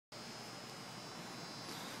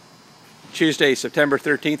Tuesday, September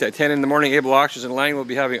 13th at 10 in the morning, Able Auctions in Langley will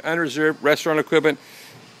be having unreserved restaurant equipment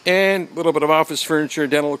and a little bit of office furniture,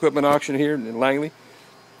 dental equipment auction here in Langley.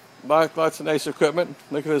 Lots of nice equipment.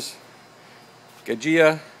 Look at this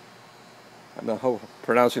Gaggia. I'm not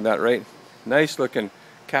pronouncing that right. Nice looking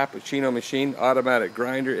cappuccino machine, automatic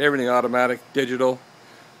grinder, everything automatic, digital.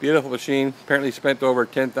 Beautiful machine. Apparently spent over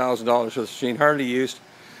 $10,000 for this machine, hardly used.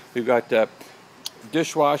 We've got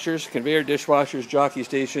dishwashers, conveyor dishwashers, jockey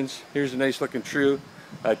stations. Here's a nice looking True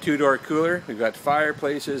two-door cooler. We've got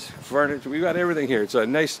fireplaces, furniture. We've got everything here. It's a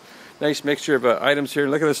nice mixture of items here.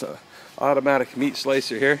 Look at this automatic meat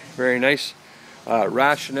slicer here. Very nice.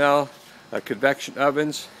 Rationale convection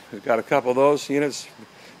ovens. We've got a couple of those units.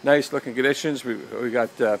 Nice looking conditions. We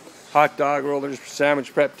got hot dog rollers,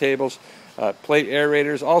 sandwich prep tables, plate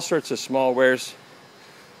aerators, all sorts of small wares.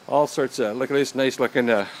 All sorts of, look at these nice looking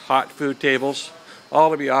hot food tables. All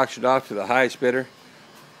to be auctioned off to the highest bidder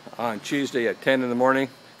on Tuesday at 10 in the morning.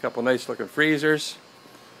 A couple nice looking freezers.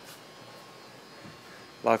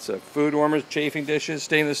 Lots of food warmers, chafing dishes,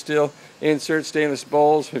 stainless steel inserts, stainless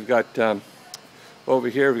bowls. We've got over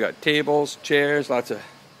here, we've got tables, chairs, lots of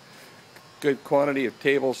good quantity of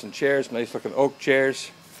tables and chairs. Nice looking oak chairs.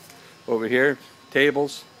 Over here,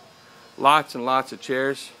 tables. Lots and lots of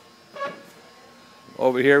chairs.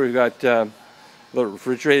 Over here we've got a little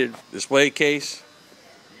refrigerated display case.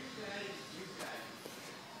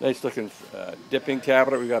 Nice looking dipping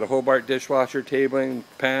cabinet. We've got a Hobart dishwasher, tabling,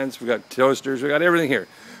 pans. We've got toasters. We've got everything here.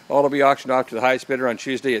 All will be auctioned off to the highest bidder on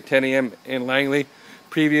Tuesday at 10 a.m. in Langley.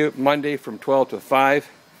 Preview Monday from 12 to 5.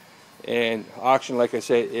 And auction, like I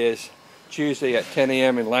say, is Tuesday at 10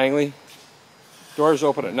 a.m. in Langley. Doors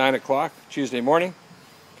open at 9 o'clock Tuesday morning.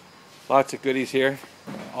 Lots of goodies here.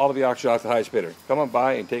 All to be auctioned off to the highest bidder. Come on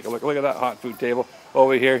by and take a look. Look at that hot food table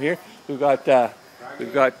over here. We've got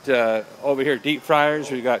over here deep fryers.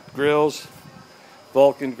 We've got grills,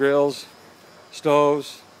 Vulcan grills,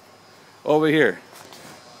 stoves. Over here,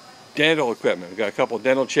 dental equipment. We've got a couple of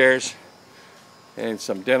dental chairs and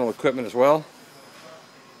some dental equipment as well.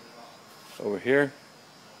 Over here.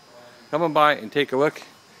 Come on by and take a look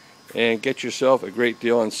and get yourself a great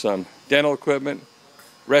deal on some dental equipment,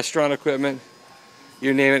 restaurant equipment,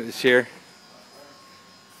 you name it, it's here.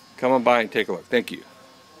 Come on by and take a look. Thank you.